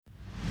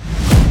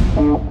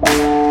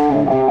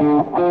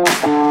Hello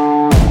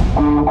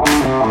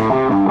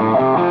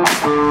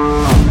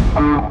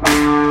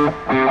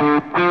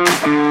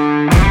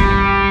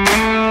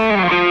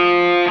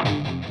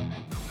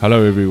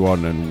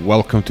everyone and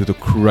welcome to the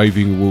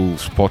Craving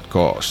Wolves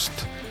podcast.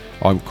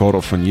 I'm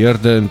Karel van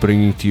Heerden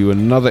bringing to you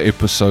another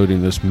episode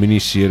in this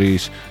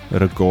mini-series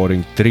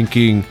regarding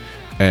drinking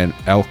and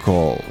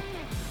alcohol.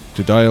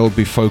 Today I'll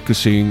be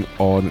focusing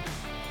on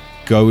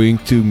going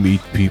to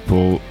meet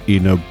people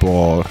in a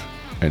bar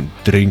and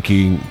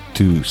drinking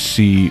to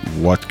see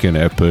what can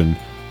happen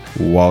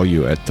while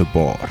you're at the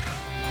bar.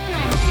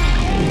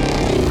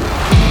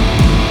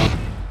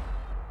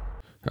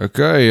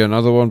 Okay,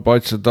 another one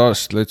bites the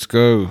dust. Let's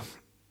go.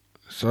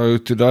 So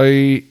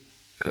today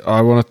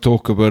I want to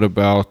talk a bit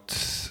about,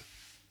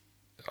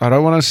 I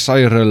don't want to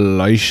say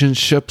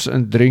relationships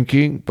and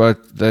drinking,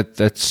 but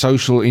that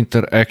social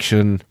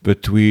interaction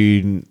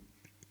between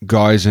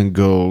guys and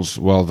girls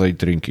while they're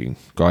drinking.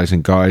 Guys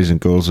and girls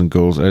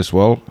as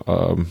well.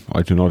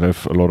 I do not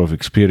have a lot of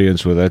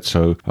experience with that,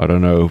 so I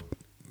don't know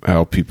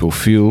how people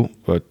feel,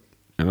 but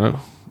you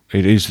know,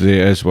 it is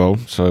there as well.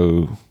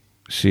 So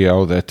see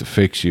how that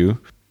affects you.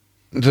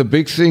 The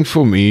big thing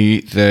for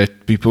me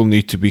that people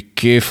need to be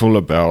careful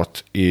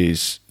about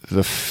is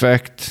the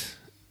fact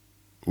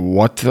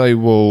what they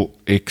will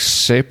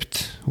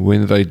accept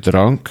when they're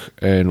drunk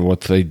and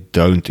what they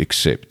don't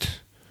accept.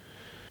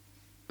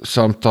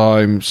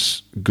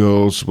 Sometimes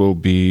girls will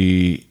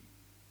be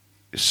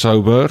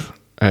sober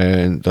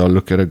and they'll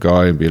look at a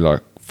guy and be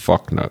like,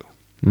 fuck no,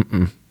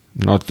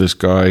 not this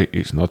guy,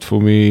 he's not for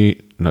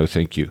me, no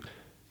thank you.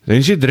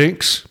 Then she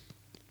drinks.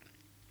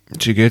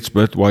 She gets a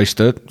bit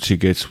wasted, she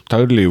gets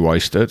totally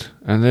wasted,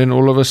 and then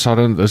all of a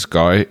sudden this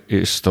guy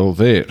is still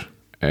there.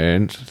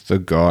 And the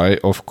guy,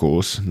 of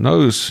course,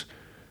 knows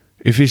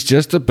if he's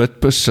just a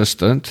bit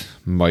persistent,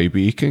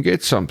 maybe he can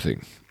get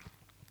something.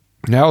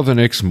 Now the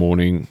next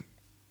morning,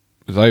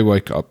 they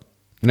wake up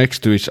next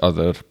to each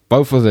other,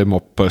 both of them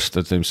are pissed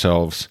at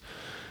themselves.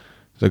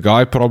 The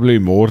guy probably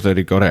more that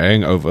he got a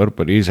hangover,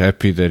 but he's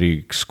happy that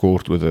he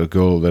scored with a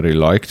girl that he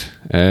liked,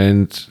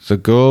 and the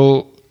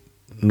girl,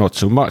 not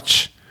so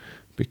much.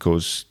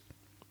 Because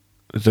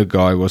the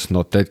guy was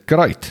not that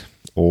great,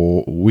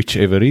 or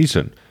whichever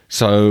reason.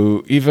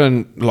 So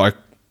even like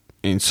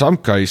in some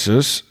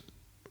cases,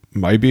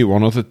 maybe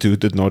one of the two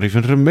did not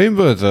even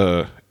remember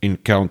the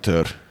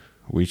encounter,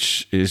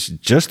 which is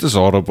just as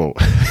horrible.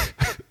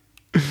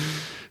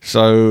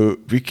 So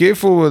be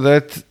careful with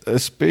that,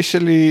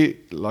 especially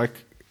like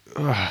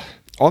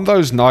on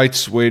those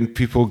nights when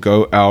people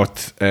go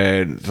out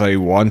and they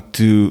want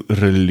to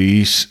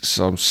release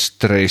some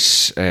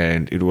stress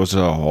and it was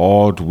a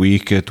hard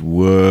week at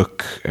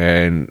work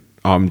and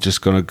I'm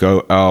just going to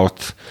go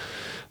out,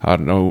 I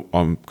don't know,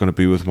 I'm going to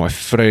be with my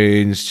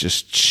friends,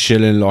 just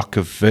chilling like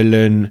a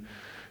villain,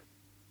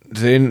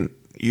 then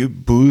you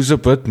booze a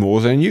bit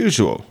more than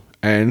usual.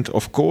 And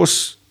of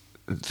course,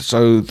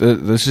 so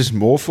this is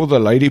more for the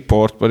lady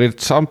part, but it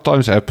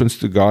sometimes happens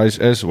to guys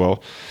as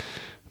well.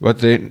 But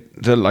then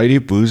the lady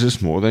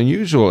boozes more than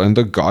usual and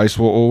the guys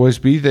will always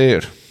be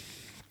there.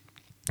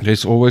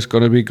 There's always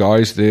going to be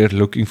guys there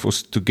looking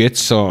to get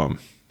some,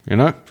 you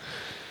know.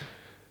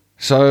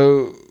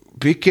 So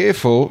be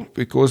careful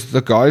because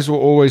the guys will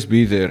always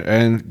be there.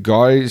 And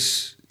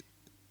guys,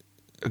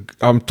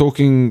 I'm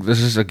talking,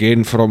 this is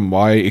again from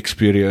my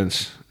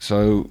experience.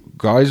 So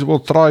guys will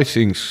try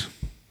things.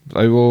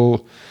 They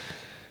will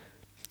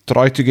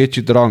try to get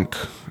you drunk,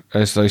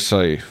 as they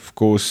say. Of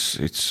course,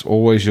 it's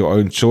always your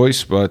own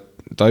choice, but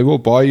they will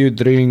buy you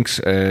drinks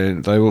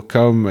and they will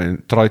come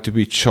and try to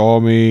be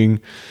charming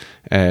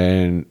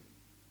and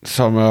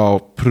somehow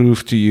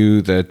prove to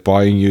you that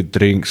buying you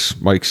drinks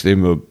makes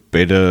them a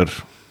better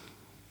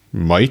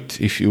mate,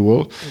 if you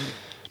will.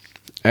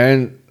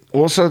 And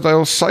also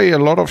they'll say a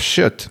lot of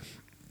shit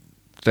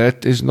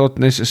that is not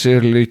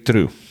necessarily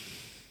true.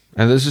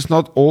 And this is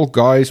not all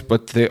guys,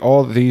 but there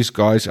are these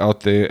guys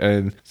out there,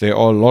 and there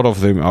are a lot of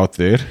them out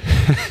there.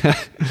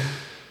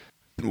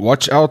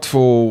 Watch out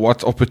for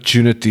what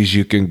opportunities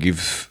you can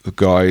give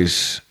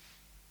guys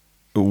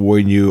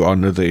when you're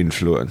under the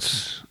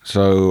influence.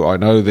 So I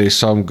know there's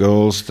some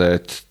girls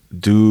that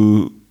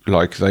do,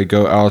 like they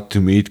go out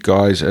to meet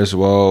guys as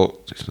well.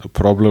 There's no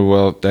problem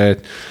with that.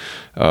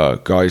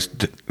 Guys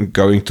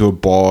going to a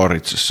bar,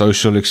 it's a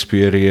social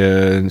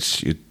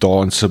experience, you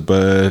dance a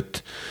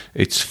bit,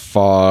 it's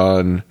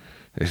fun,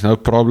 there's no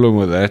problem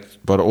with that,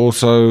 but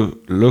also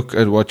look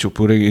at what you're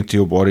putting into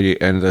your body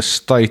and the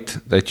state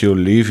that you're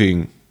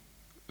leaving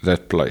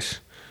that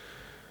place.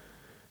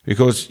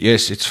 Because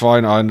yes, it's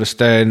fine, I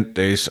understand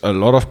there's a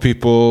lot of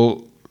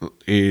people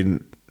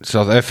in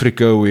South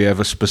Africa, we have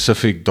a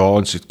specific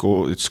dance, it's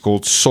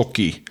called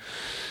sokkie.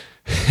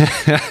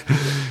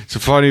 It's a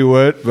funny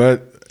word,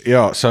 but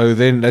yeah, so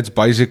then that's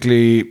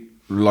basically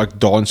like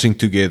dancing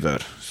together.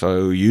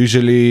 So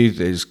usually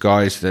there's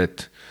guys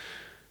that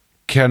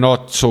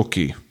cannot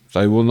sokkie.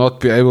 They will not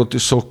be able to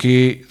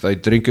sokkie. They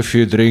drink a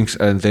few drinks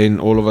and then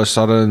all of a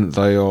sudden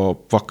they are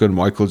fucking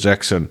Michael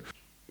Jackson.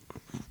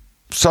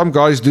 Some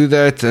guys do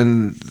that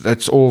and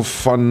that's all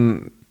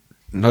fun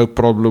no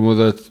problem with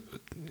it.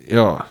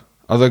 Yeah.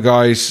 Other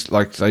guys,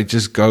 like, they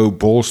just go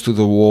balls to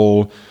the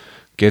wall,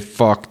 get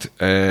fucked,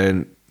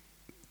 and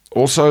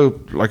also,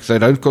 like, they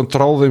don't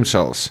control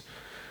themselves.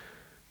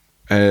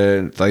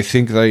 And they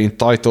think they're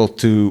entitled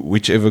to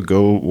whichever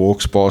girl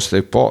walks past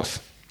their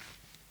path.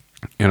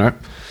 You know?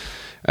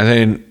 And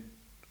then,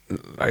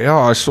 yeah,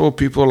 I saw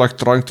people, like,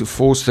 trying to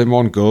force them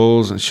on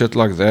girls and shit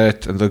like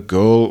that, and the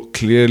girl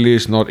clearly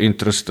is not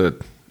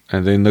interested.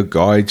 And then the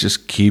guy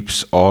just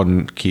keeps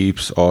on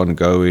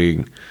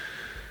going.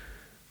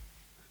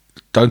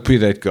 Don't be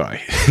that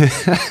guy.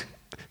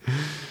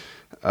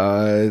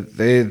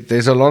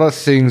 There's a lot of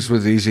things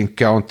with these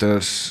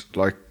encounters,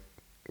 like,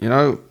 you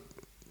know,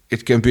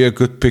 it can be a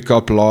good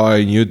pickup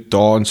line, you're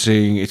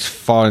dancing, it's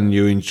fun,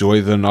 you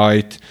enjoy the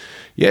night.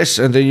 Yes,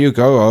 and then you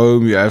go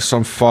home, you have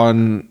some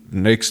fun,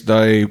 next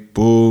day,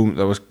 boom,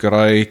 that was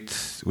great,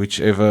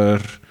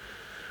 whichever.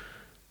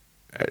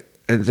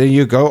 And then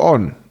you go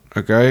on,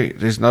 okay?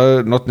 There's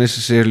not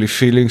necessarily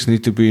feelings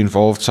need to be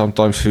involved.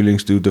 Sometimes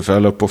feelings do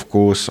develop, of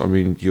course. I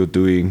mean, you're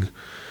doing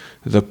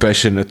the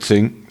passionate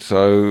thing.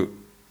 So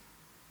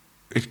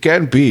it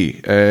can be,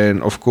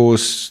 and of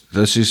course,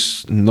 this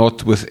is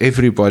not with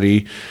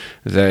everybody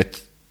that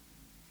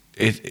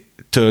it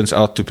turns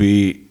out to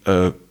be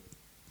a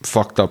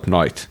fucked up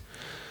night.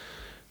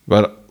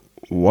 But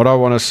what I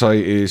want to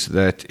say is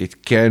that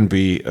it can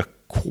be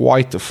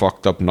quite a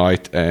fucked up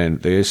night,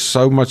 and there's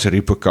so much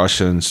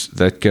repercussions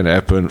that can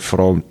happen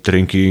from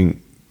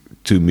drinking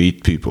to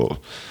meet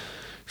people.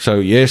 So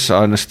yes,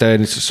 I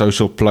understand it's a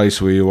social place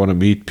where you want to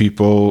meet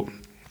people,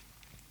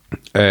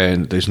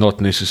 and there's not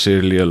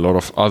necessarily a lot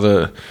of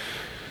other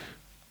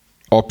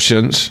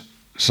options,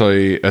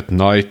 say at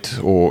night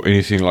or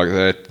anything like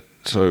that,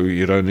 so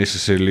you don't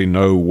necessarily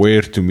know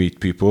where to meet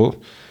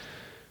people,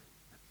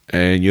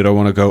 and you don't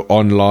want to go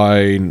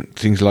online,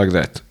 things like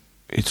that.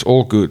 It's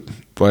all good,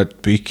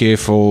 but be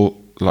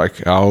careful,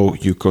 like, how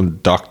you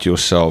conduct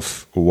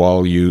yourself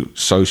while you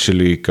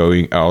socially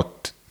going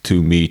out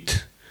to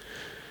meet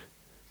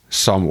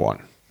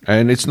someone.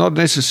 And it's not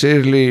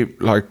necessarily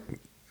like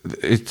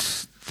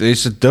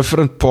there's a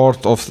different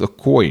part of the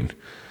coin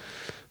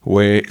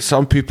where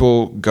some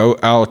people go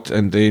out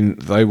and then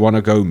they want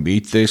to go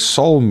meet their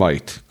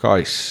soulmate.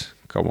 Guys,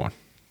 come on.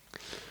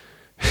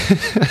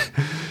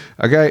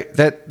 Okay,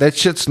 that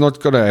shit's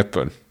not going to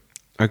happen.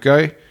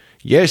 Okay?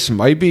 Yes,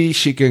 maybe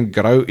she can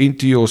grow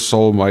into your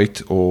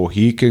soulmate, or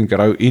he can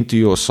grow into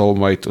your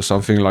soulmate, or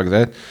something like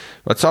that.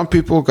 But some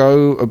people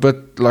go a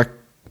bit like,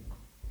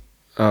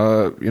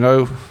 you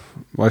know,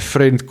 my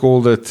friend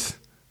called it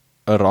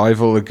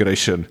arrival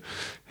aggression.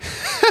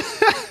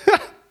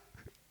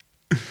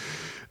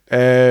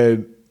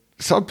 And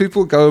some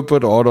people go a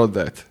bit hard on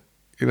that,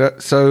 you know,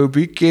 so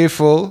be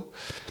careful.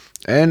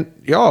 And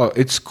yeah,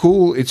 it's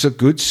cool, it's a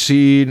good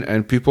scene,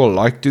 and people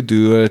like to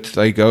do it.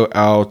 They go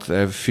out, they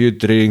have a few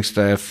drinks,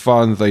 they have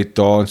fun, they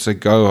dance, they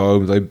go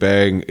home, they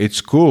bang.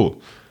 It's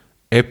cool,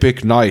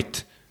 epic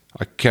night.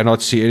 I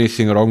cannot see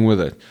anything wrong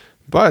with it.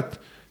 But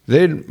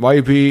then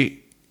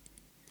maybe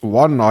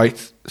one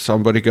night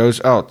somebody goes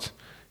out,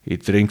 he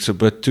drinks a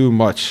bit too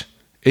much.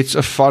 It's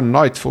a fun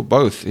night for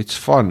both. It's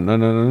fun.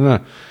 No.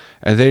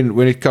 And then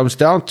when it comes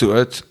down to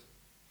it,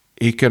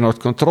 he cannot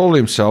control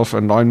himself,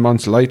 and 9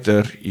 months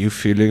later, you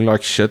feeling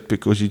like shit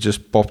because you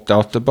just popped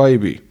out the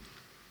baby.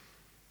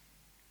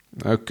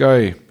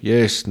 Okay,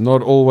 yes,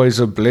 not always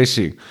a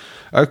blessing.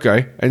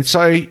 Okay, and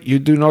say you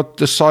do not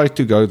decide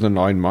to go the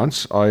 9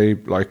 months.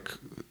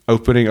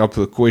 Opening up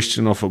the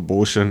question of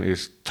abortion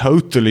is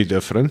totally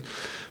different.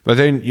 But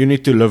then you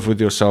need to live with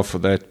yourself for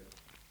that.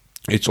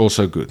 It's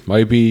also good.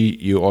 Maybe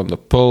you're on the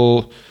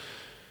pill.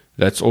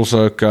 That's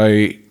also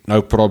okay.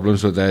 No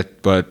problems with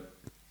that. But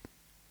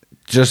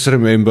just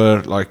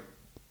remember, like,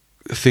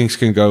 things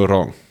can go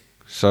wrong.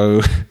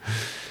 So,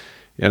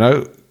 you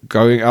know,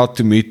 going out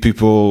to meet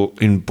people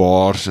in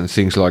bars and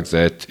things like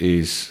that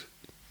is,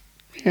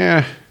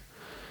 yeah,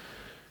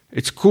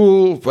 it's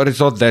cool, but it's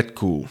not that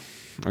cool.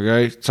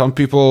 Okay, some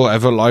people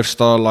have a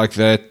lifestyle like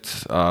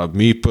that.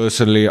 Me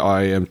personally,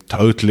 I am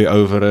totally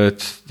over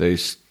it.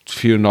 There's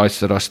few nights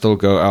that I still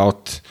go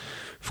out.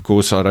 Of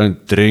course, I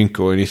don't drink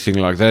or anything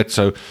like that.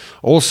 So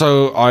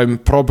also, I'm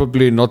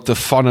probably not the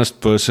funnest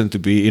person to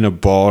be in a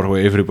bar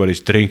where everybody's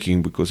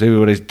drinking, because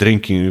everybody's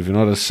drinking. If you're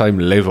not at the same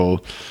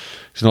level,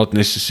 it's not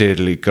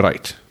necessarily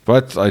great.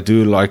 But I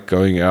do like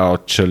going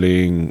out,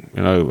 chilling,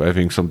 you know,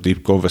 having some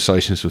deep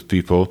conversations with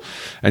people.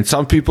 And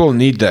some people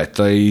need that.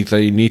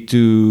 They need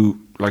to,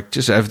 like,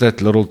 just have that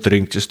little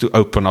drink just to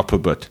open up a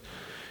bit.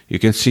 You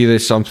can see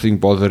there's something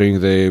bothering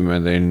them,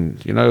 and then,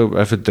 you know,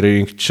 have a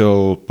drink,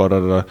 chill, blah, blah,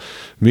 blah.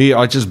 Me,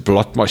 I just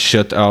blot my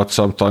shit out.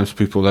 Sometimes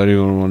people don't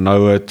even want to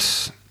know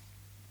it.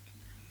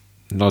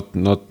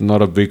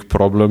 Not a big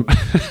problem.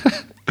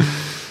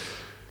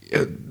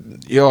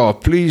 Yeah,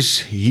 please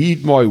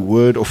heed my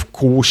word of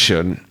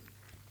caution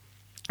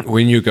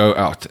when you go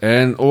out.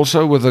 And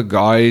also with the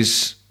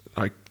guys,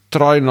 like,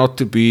 try not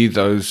to be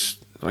those,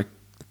 like,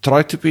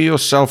 try to be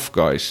yourself,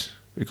 guys.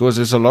 Because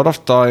there's a lot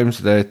of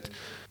times that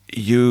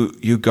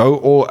you go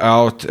all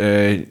out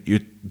and you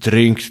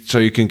drink so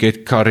you can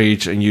get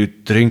courage, and you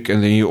drink,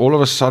 and then you all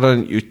of a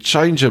sudden you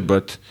change a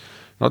bit,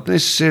 not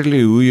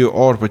necessarily who you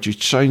are, but you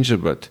change a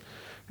bit,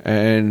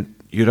 and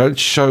you don't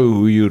show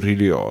who you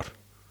really are,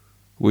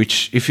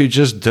 which if you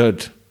just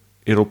did,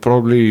 it'll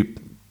probably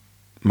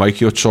make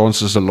your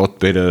chances a lot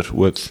better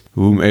with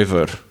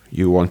whomever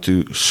you want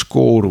to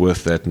score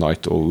with that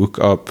night, or hook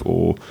up,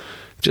 or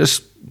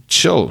just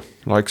chill.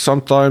 Like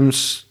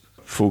sometimes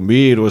for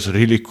me it was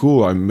really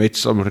cool. I met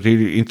some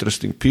really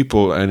interesting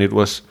people, and it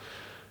was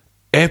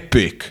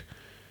epic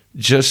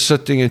just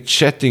sitting and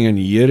chatting and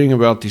hearing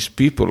about these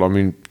people. I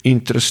mean,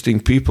 interesting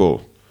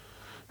people.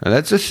 And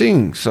that's the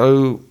thing.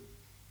 So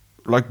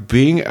like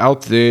being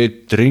out there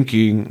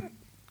drinking,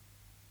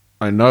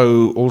 I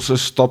know, also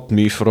stopped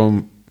me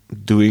from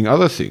doing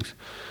other things.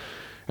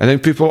 And then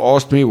people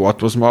asked me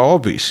what was my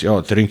hobbies.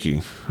 Yeah,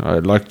 drinking. I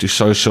like to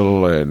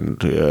social and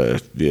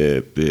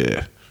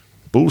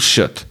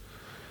bullshit.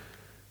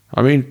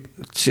 I mean,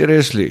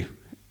 seriously,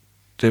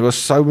 there were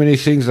so many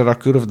things that I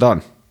could have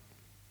done.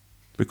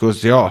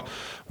 Because,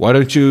 why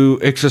don't you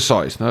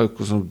exercise? No,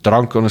 because I'm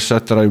drunk on a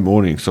Saturday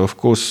morning. So, of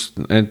course,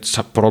 and it's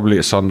probably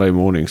a Sunday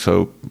morning.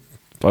 So,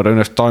 I don't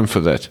have time for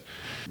that.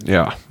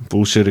 Yeah,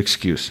 bullshit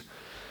excuse.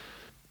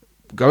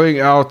 Going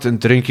out and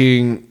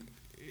drinking,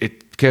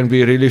 it can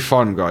be really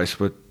fun, guys,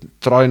 but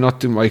try not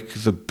to make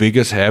the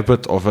biggest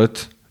habit of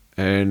it.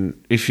 And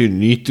if you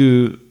need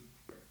to,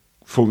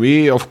 for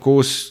me, of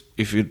course,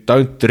 if you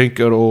don't drink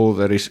at all,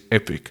 that is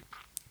epic.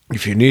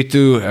 If you need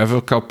to, have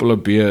a couple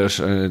of beers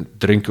and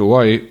drink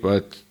away,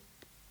 but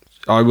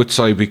I would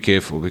say be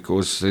careful,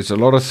 because there's a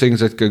lot of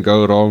things that can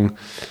go wrong,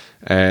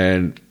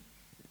 and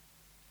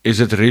is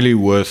it really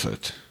worth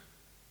it?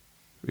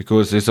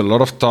 Because there's a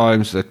lot of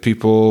times that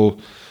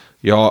people,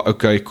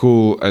 okay,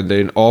 cool, and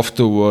then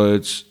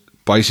afterwards,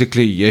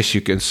 basically, yes,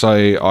 you can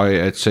say I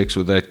had sex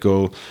with that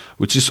girl,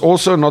 which is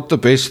also not the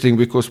best thing,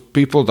 because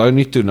people don't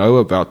need to know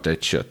about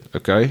that shit,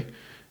 okay?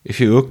 If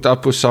you hooked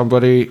up with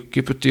somebody,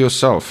 keep it to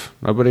yourself.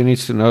 Nobody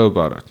needs to know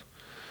about it,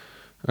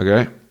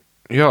 okay?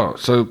 Yeah,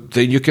 so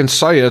then you can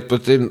say it,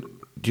 but then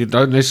you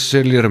don't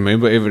necessarily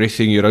remember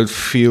everything, you don't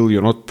feel,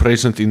 you're not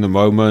present in the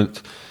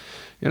moment,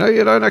 you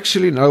don't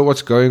actually know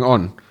what's going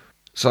on.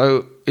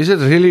 So, is it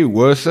really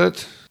worth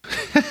it?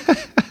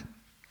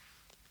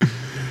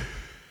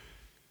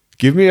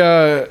 Give me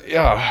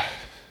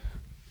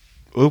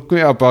hook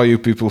me up how you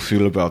people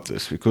feel about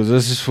this, because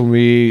this is for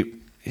me,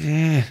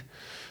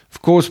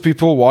 of course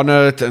people want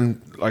it,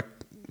 and like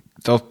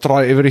they'll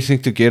try everything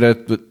to get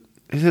it, but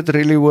is it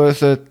really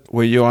worth it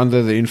when you're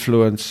under the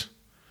influence?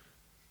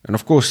 And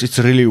of course it's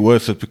really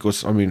worth it,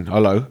 because I mean,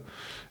 hello,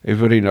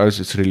 everybody knows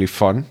it's really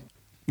fun.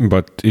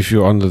 But if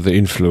you're under the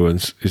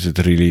influence, is it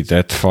really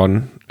that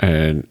fun?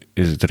 And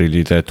is it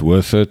really that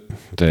worth it?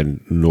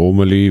 Then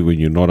normally when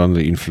you're not under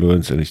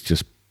influence and it's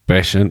just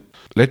passion,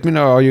 let me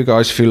know how you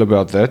guys feel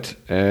about that,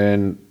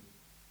 and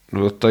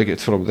we'll take it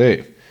from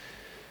there.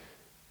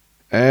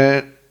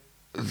 And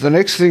the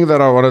next thing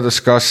that I want to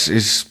discuss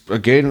is,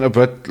 again, a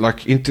bit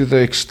like into the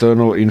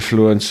external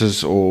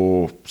influences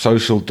or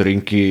social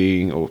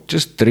drinking or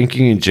just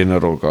drinking in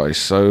general, guys.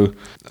 So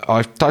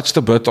I've touched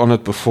a bit on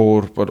it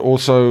before, but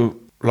also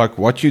like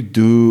what you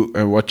do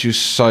and what you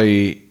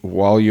say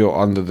while you're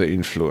under the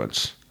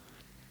influence.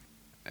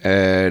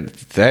 And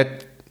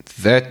that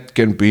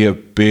can be a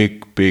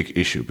big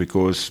issue,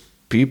 because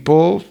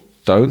people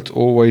don't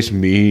always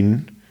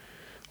mean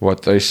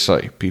what they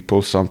say.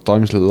 People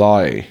sometimes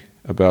lie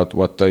about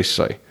what they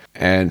say.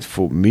 And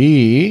for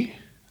me,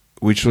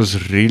 which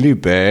was really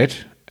bad,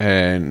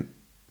 and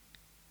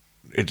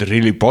it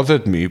really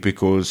bothered me,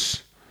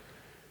 because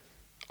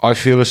I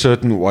feel a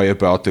certain way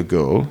about the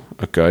girl.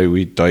 Okay,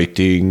 we're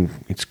dating,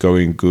 it's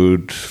going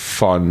good,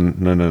 fun,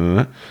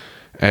 no.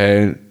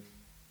 And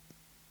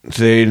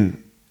then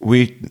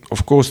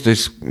of course,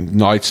 there's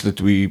nights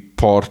that we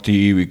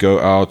party, we go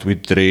out, we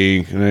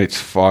drink,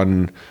 it's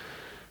fun.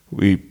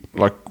 We're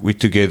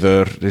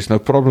together. There's no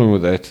problem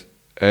with that.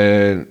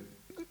 And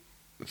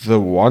the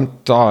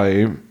one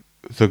time,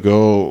 the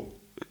girl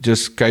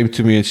just came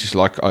to me and she's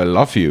like, "I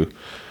love you."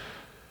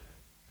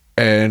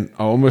 And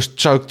I almost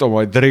choked on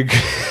my drink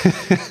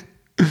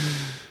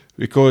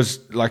because,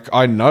 like,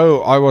 I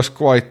know I was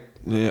quite,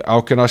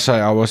 how can I say,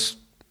 I was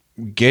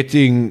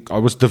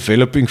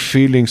developing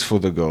feelings for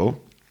the girl.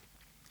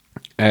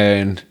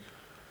 And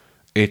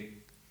it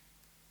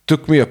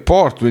took me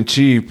apart when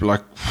she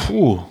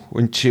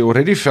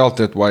already felt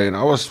that way. And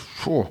I was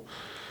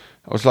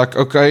like,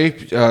 okay,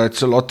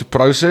 it's a lot to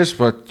process,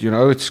 but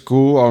it's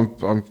cool.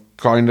 I'm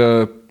kind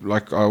of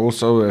like, I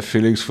also have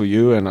feelings for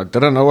you, and I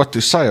didn't know what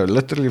to say. I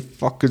literally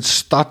fucking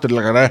started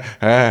like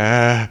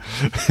that.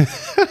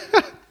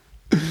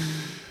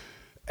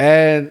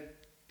 And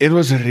it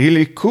was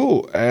really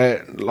cool.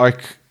 And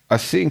like, I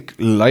think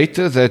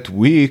later that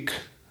week,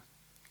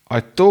 I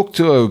talked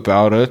to her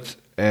about it,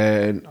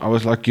 and I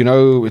was like,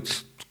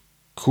 it's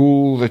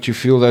cool that you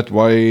feel that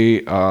way.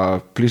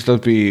 Please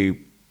don't be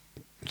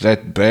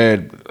that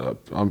bad.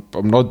 I'm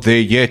not there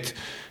yet.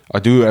 I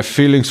do have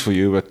feelings for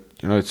you, but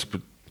it's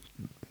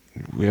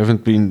we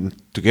haven't been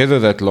together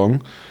that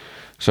long.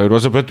 So it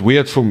was a bit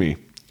weird for me.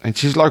 And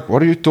she's like,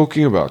 what are you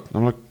talking about?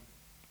 I'm like,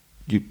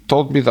 you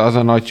told me the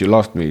other night you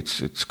loved me.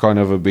 It's kind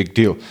of a big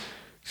deal.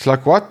 It's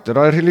like, what? Did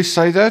I really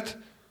say that?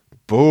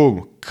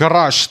 Boom.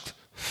 Crushed.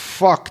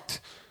 Fucked.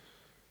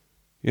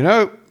 You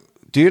know,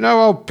 do you know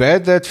how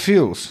bad that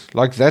feels?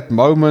 Like that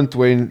moment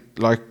when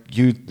like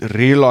you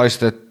realize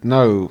that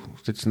no,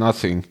 it's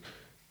nothing.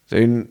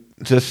 Then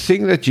the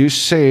thing that you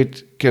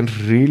said can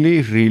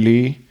really,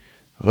 really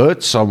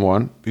hurt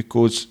someone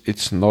because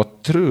it's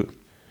not true.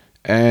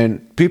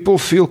 And people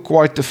feel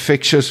quite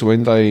infectious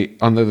when they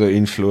under the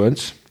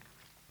influence.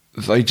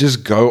 They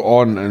just go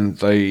on and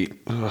they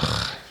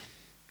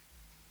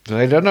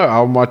don't know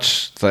how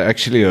much they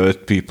actually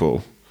hurt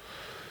people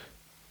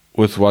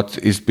with what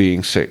is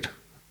being said.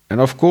 And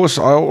of course,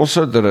 I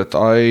also did it.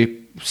 I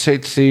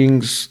said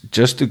things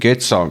just to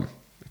get some.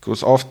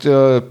 Because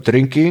after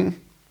drinking,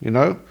 you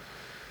know,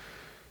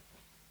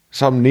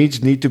 some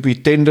needs need to be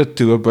tended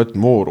to a bit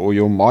more. Or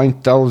your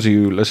mind tells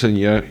you, listen,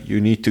 yeah,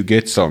 you need to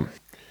get some.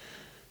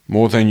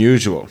 More than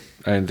usual.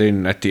 And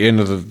then at the end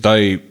of the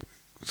day,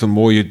 the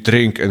more you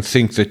drink and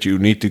think that you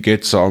need to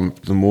get some,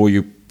 the more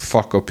you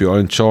fuck up your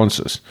own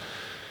chances.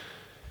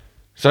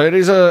 So it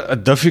is a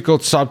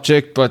difficult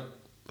subject, but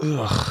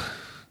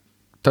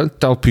don't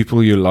tell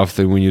people you love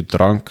them when you're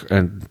drunk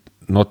and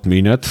not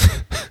mean it.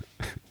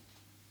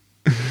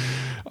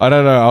 I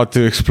don't know how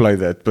to explain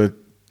that, but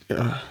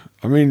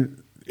I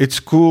mean, it's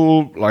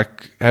cool.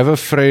 Like, have a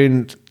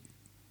friend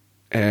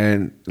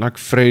and like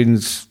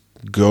friends,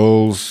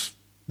 girls,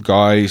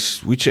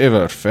 guys,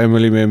 whichever,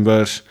 family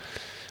members,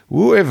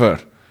 whoever.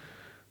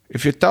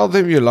 If you tell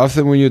them you love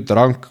them when you're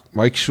drunk,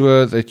 make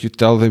sure that you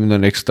tell them the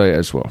next day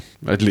as well,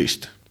 at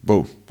least.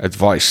 Boom.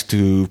 Advice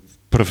to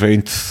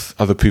prevent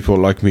other people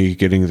like me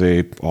getting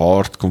their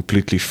heart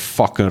completely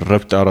fucking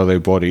ripped out of their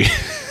body.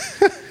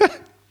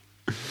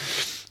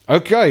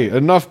 Okay,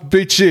 enough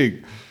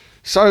bitching.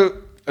 So,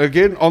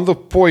 again, on the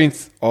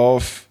point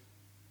of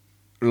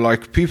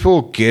like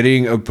people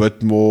getting a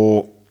bit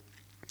more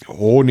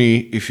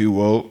horny, if you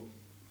will.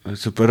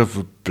 It's a bit of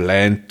a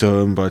bland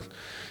term, but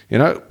you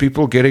know,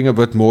 people getting a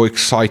bit more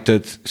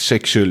excited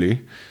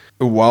sexually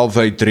while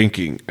they're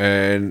drinking,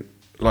 and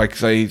like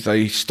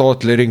they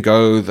start letting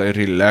go, they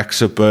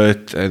relax a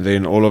bit, and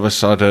then all of a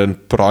sudden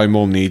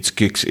primal needs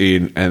kicks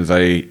in and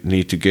they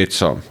need to get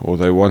some, or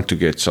they want to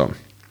get some.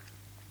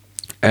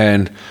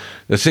 And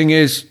the thing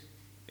is,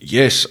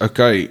 yes,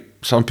 okay,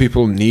 some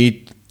people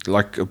need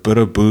like a bit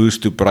of booze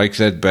to break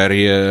that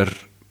barrier.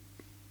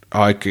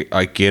 I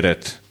get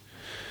it.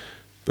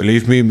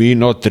 Believe me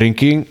not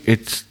drinking,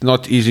 it's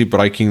not easy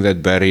breaking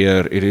that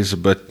barrier. It is a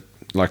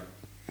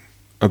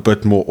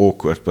bit more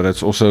awkward, but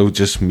it's also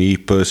just me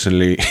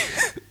personally,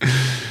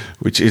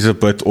 which is a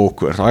bit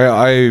awkward.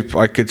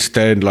 I could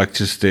stand like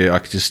just there, I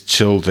could just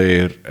chill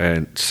there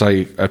and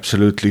say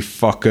absolutely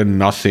fucking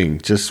nothing,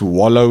 just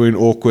wallow in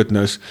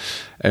awkwardness,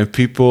 and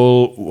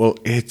people, well,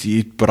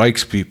 it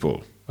breaks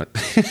people.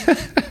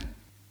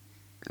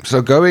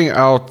 So going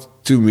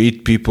out to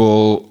meet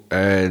people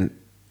and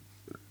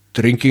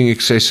drinking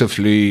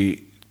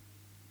excessively,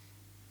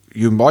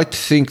 you might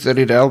think that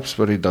it helps,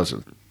 but it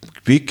doesn't.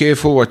 Be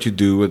careful what you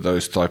do with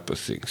those type of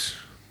things,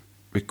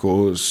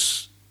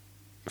 because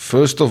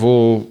first of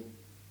all,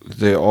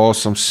 there are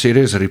some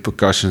serious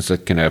repercussions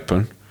that can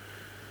happen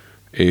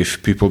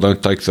if people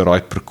don't take the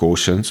right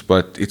precautions.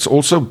 But it's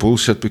also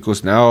bullshit,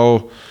 because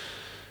now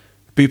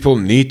people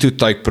need to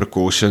take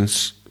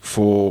precautions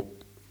for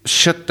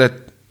shit that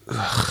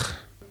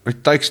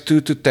it takes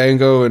two to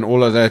tango and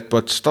all of that.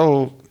 But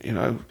still, you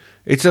know,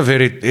 it's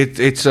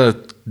a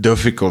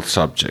difficult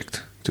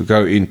subject to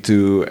go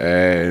into,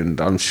 and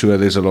I'm sure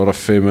there's a lot of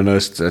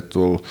feminists that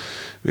will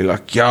be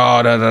like,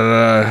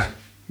 yeah,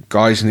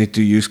 guys need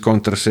to use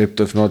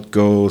contraceptive, not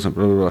girls, and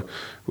blah, blah, blah.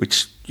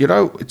 Which, you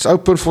know, it's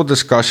open for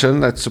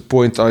discussion. That's a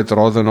point I'd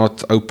rather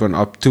not open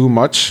up too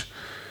much.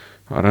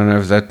 I don't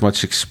have that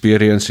much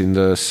experience in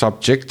the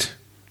subject,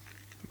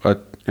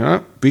 but you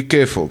know, be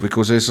careful,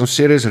 because there's some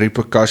serious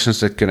repercussions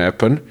that can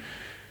happen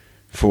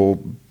for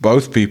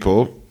both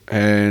people.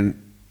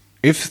 And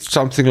if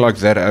something like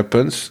that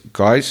happens,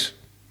 guys,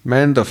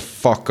 man the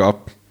fuck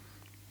up.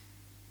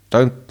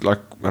 Don't like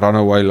run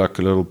away like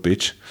a little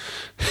bitch.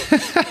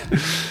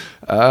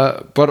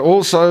 But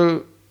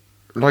also,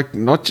 like,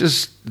 not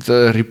just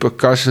the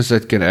repercussions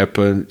that can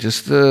happen,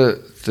 just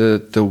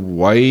the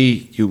way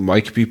you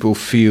make people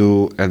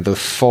feel and the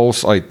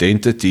false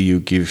identity you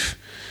give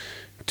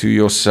to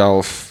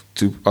yourself,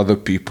 to other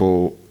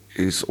people,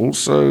 is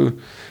also,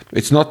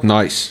 it's not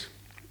nice.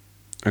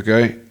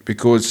 Okay?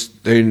 Because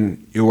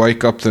then you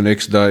wake up the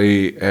next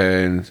day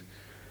and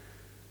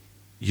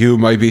you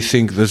maybe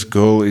think this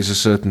girl is a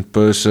certain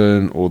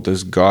person or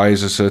this guy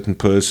is a certain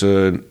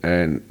person,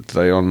 and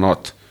they are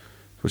not.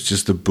 It was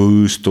just the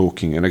booze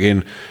talking. And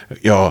again,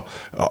 yeah,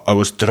 I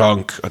was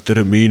drunk. I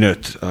didn't mean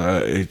it.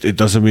 It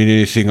doesn't mean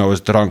anything. I was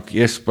drunk.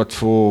 Yes, but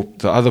for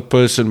the other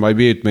person,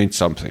 maybe it meant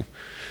something.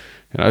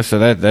 You know, so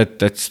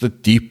that's the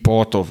deep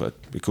part of it.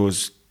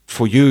 Because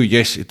for you,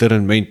 yes, it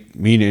didn't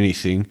mean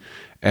anything.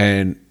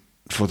 And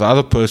for the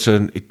other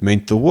person, it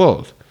meant the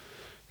world.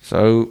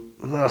 So,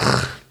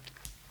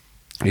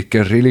 it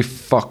can really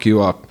fuck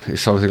you up if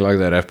something like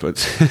that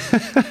happens.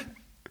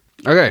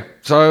 Okay,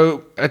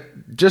 so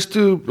just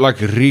to like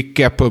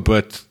recap a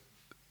bit,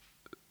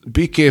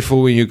 be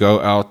careful when you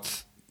go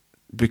out,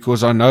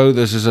 because I know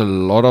this is a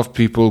lot of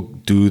people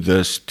do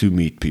this to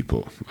meet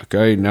people.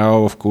 Okay,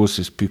 now of course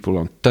there's people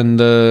on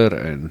Tinder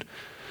and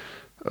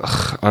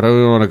I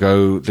don't want to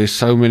go. There's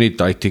so many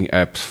dating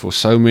apps for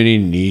so many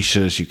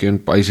niches. You can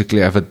basically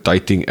have a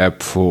dating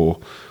app for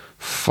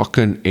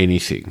fucking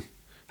anything.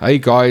 Hey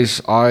guys,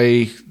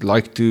 I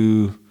like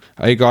to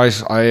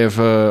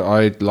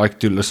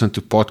listen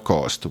to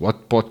podcasts.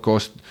 What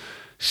podcast?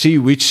 See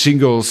what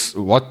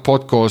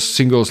podcast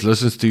singles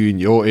listens to in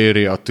your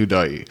area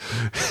today.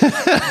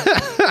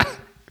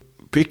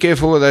 Be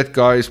careful with that,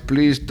 guys.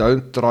 Please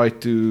don't try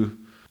to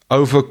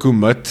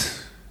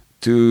overcommit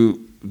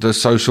to the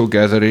social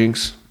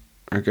gatherings.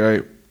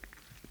 Okay.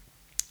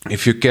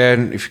 If you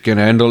can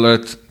handle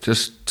it,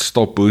 just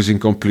stop boozing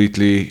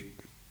completely.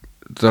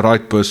 The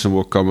right person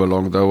will come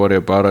along. Don't worry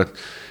about it.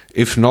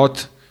 If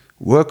not,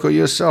 work on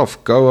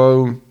yourself. Go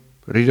home,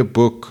 read a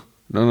book.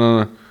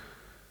 No.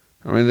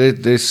 I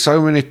mean, there's so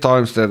many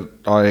times that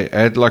I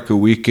had like a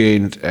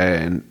weekend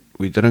and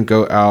we didn't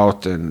go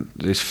out, and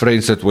there's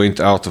friends that went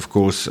out, of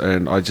course,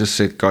 and I just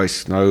said,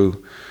 guys, no,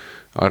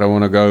 I don't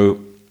want to go.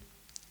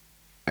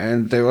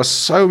 And there were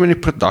so many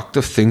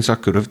productive things I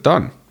could have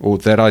done, or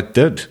that I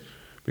did,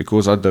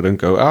 because I didn't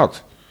go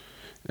out.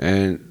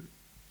 And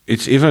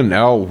it's even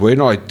now when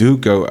I do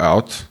go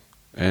out,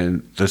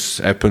 and this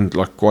happened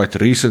like quite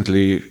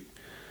recently,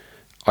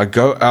 I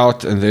go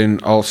out and then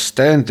I'll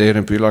stand there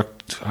and be like,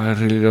 I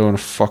really don't want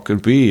to fucking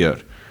be here.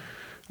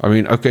 I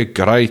mean, okay,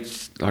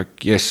 great.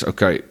 Like, yes,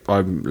 okay,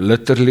 I'm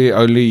literally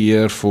only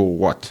here for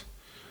what?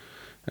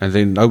 And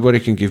then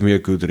nobody can give me a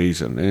good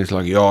reason. And it's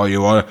like, yo,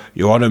 you want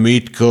to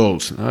meet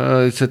girls?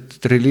 Is it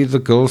really the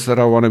girls that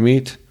I want to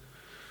meet?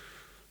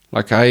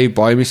 Like, hey,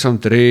 buy me some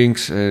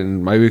drinks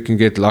and maybe we can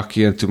get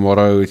lucky and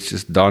tomorrow it's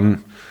just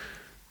done.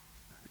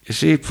 You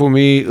see, for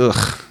me,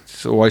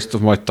 it's a waste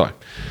of my time.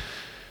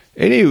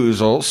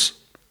 Anyways,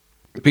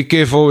 be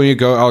careful when you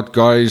go out,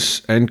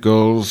 guys and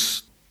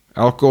girls.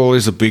 Alcohol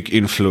is a big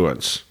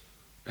influence.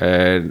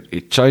 And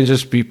it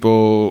changes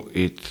people.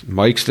 It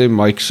makes them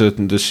make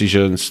certain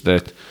decisions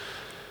that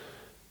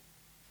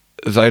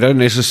they don't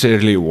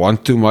necessarily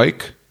want to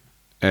make.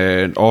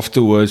 And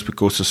afterwards,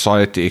 because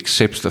society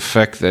accepts the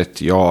fact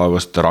that, yeah, I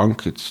was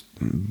drunk, it's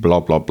blah,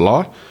 blah,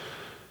 blah,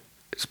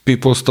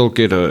 people still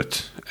get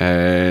hurt.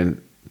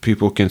 And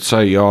people can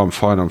say, yeah, I'm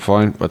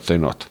fine, but they're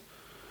not.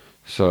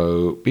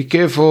 So be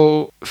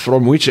careful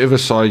from whichever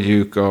side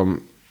you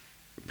come.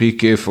 Be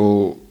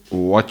careful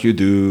what you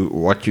do,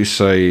 what you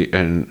say,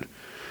 and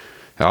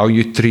how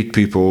you treat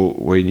people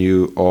when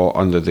you are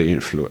under the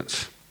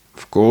influence.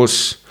 Of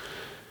course,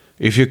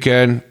 if you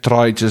can,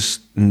 try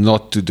just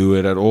not to do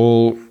it at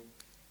all.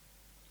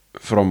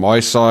 From my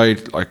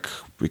side, like,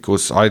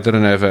 because I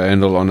didn't have a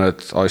handle on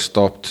it, I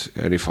stopped.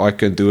 And if I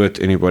can do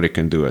it, anybody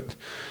can do it.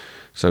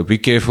 So be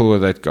careful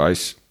with that,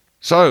 guys.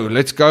 So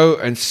let's go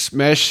and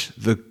smash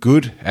the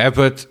good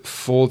habit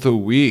for the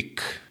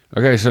week.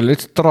 Okay, so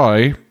let's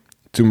try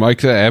to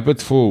make the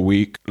habit for a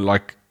week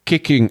like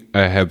kicking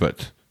a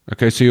habit.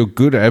 Okay, so your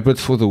good habit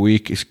for the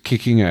week is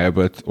kicking a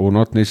habit, or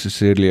not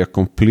necessarily a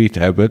complete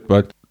habit,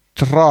 but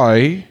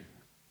try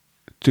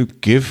to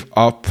give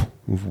up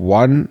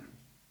one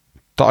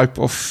type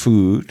of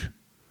food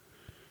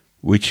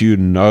which you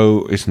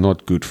know is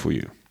not good for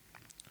you.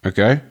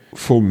 Okay?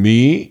 For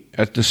me,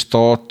 at the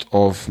start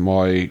of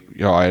I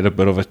had a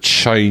bit of a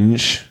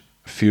change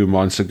a few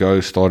months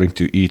ago, starting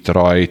to eat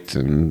right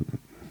and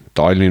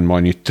dial in my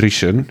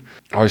nutrition.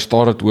 I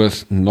started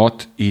with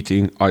not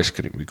eating ice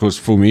cream, because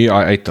for me,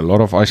 I ate a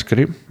lot of ice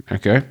cream,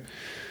 okay?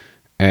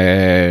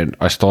 And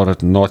I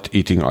started not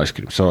eating ice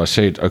cream. So I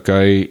said,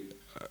 okay,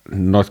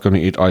 not going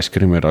to eat ice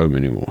cream at home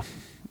anymore.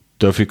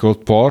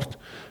 Difficult part,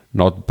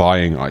 not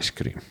buying ice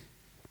cream,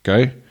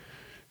 okay?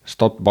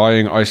 Stopped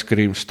buying ice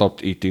cream,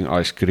 stopped eating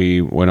ice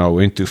cream. When I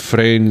went to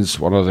friends,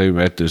 one of them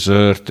had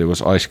dessert, there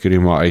was ice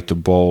cream, I ate a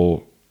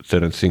bowl,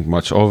 didn't think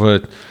much of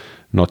it,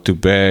 not too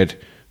bad,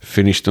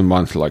 finished the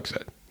month like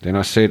that. Then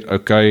I said,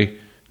 okay,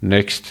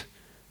 next,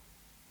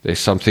 there's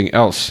something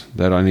else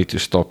that I need to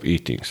stop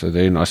eating. So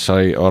then I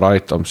say, all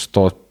right, I'm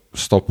stop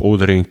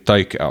ordering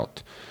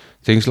takeout,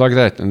 things like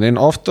that. And then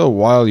after a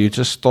while, you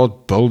just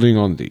start building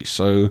on these.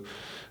 So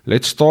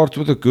let's start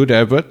with a good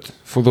habit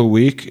for the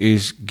week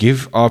is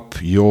give up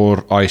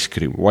your ice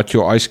cream. What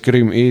your ice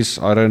cream is,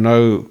 I don't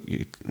know.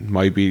 It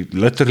might be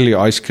literally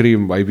ice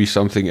cream, maybe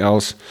something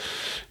else.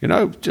 You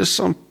know, just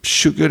some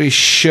sugary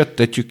shit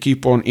that you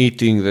keep on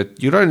eating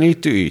that you don't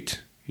need to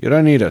eat. You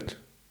don't need it.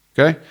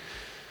 Okay?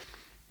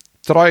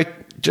 Try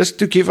just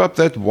to give up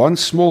that one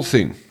small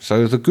thing.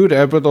 So the good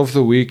habit of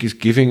the week is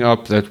giving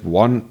up that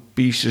one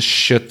piece of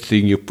shit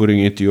thing you're putting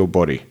into your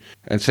body.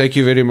 And thank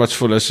you very much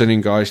for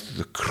listening, guys, to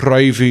the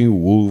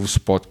Craving Wolves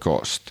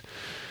podcast.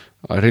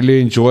 I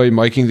really enjoy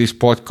making this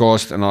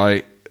podcast, and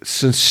I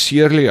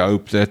sincerely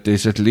hope that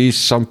there's at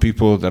least some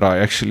people that I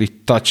actually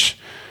touch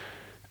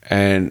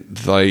and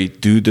they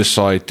do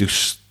decide to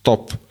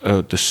stop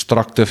a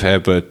destructive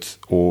habit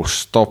or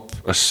stop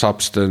a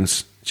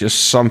substance,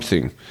 just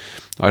something.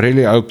 I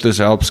really hope this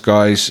helps,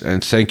 guys,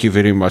 and thank you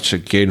very much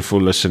again for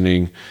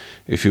listening.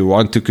 If you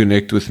want to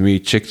connect with me,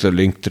 check the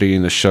link tree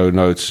in the show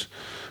notes.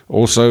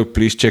 Also,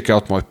 please check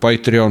out my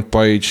Patreon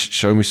page,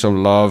 show me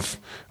some love.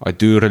 I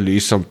do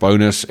release some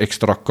bonus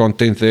extra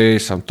content there,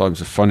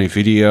 sometimes a funny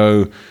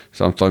video,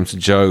 sometimes a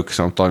joke,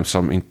 sometimes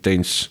some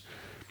intense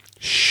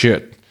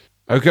shit.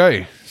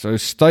 Okay, so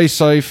stay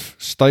safe,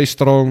 stay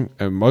strong,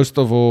 and most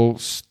of all,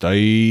 stay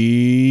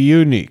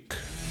unique.